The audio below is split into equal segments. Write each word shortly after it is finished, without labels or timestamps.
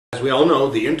As we all know,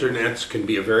 the internet can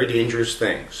be a very dangerous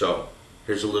thing, so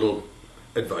here's a little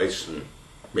advice and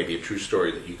maybe a true story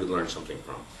that you could learn something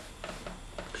from.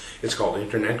 It's called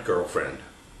Internet Girlfriend.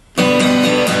 Girl,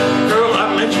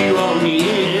 I met you on the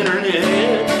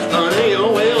internet. An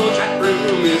AOL chat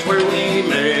room is where we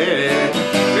met.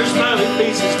 Your smiling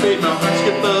faces made my heart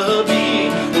skip a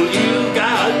beat. Well, you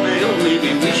got mail,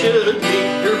 maybe we should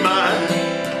meet. You're my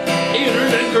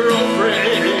internet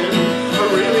girlfriend. I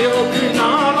really hope you're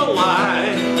not a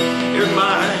lie. You're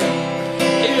my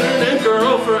internet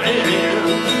girlfriend.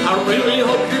 I really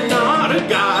hope you're not a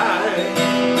guy.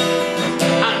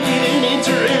 I need an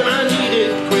intern, I need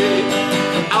it quick.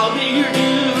 I'll be your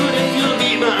dude if you'll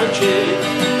be my chick.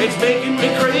 It's making me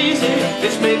crazy,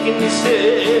 it's making me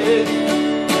sick.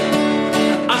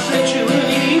 I sent you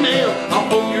an email, I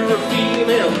hope you're a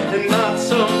female and not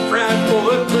some frat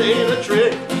boy playing a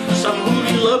trick. Some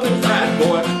movie-loving frat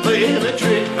boy playing a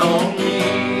trick on me.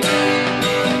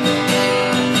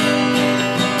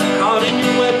 Caught in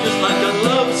your web just like a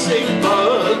lovesick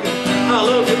bug. I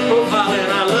love your profile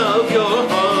and I love your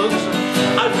hugs.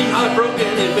 I'd be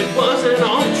heartbroken if it wasn't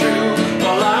all true.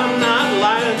 Well, I'm not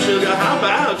lying, sugar, how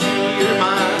about you? You're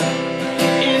my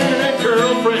internet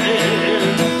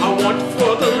girlfriend. I want you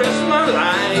for the rest of my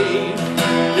life.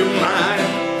 You're my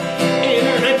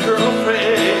internet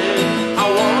girlfriend. I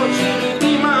want you to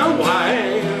be my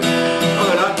wife.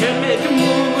 But I can't make a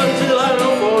move until I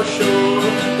know for sure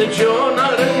that you're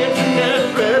not an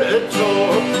internet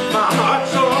predator. My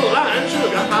heart's online,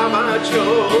 sugar, how about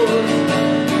yours?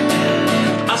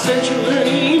 I sent you an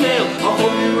email, I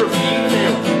hope you're a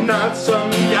female, not some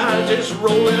guy just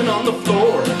rolling on the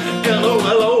floor.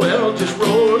 LOL, just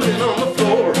rolling on the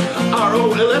floor.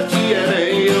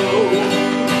 ROLFTNAO.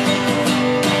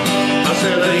 I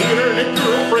said, internet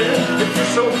girlfriend, if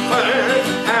you're so fine,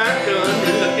 how come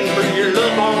you're looking for your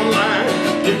love online?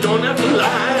 You don't have